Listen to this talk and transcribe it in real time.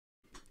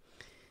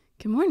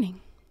Good morning.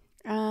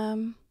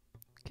 Gonna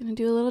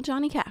do a little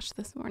Johnny Cash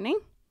this morning.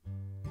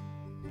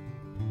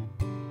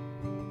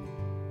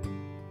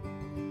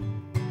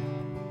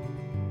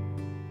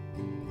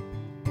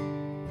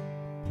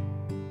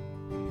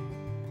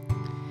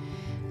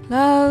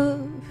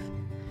 Love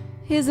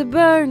is a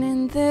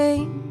burning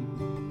thing.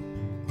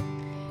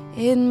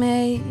 It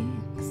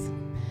makes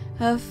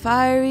a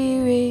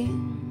fiery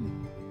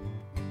ring,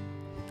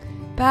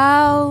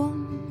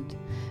 bound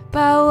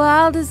by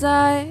wild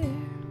desire.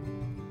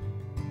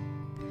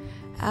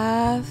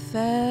 I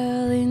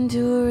fell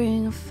into a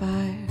ring of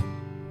fire.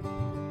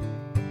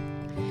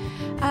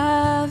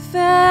 I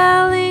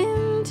fell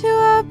into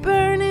a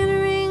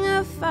burning ring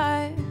of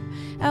fire.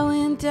 I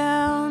went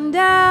down,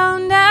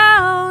 down,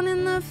 down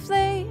in the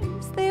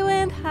flames. They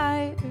went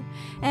higher,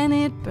 and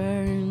it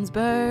burns,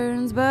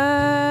 burns,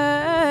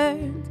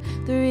 burns.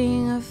 The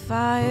ring of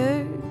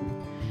fire,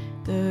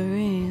 the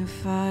ring of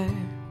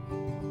fire.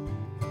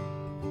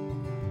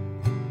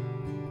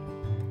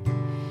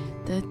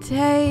 The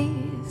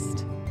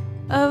taste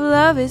of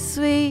love is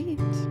sweet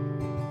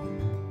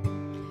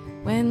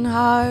when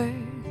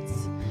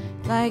hearts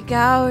like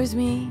ours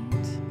meet.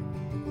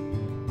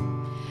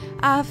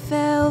 I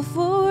fell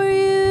for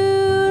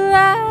you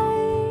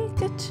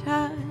like a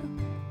child.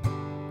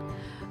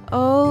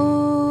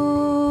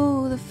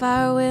 Oh, the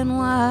fire went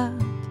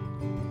wild.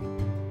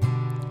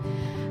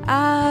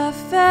 I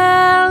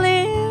fell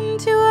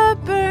into a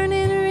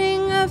burning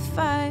ring of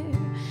fire.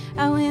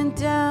 I went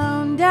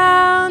down,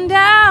 down,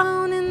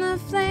 down in the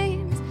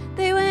flames.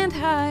 They went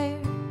higher,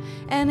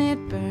 and it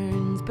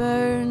burns,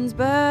 burns,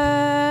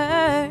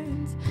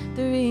 burns.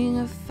 The ring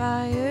of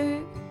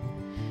fire,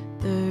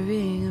 the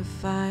ring of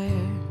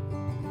fire.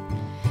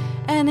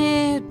 And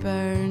it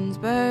burns,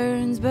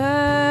 burns,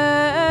 burns.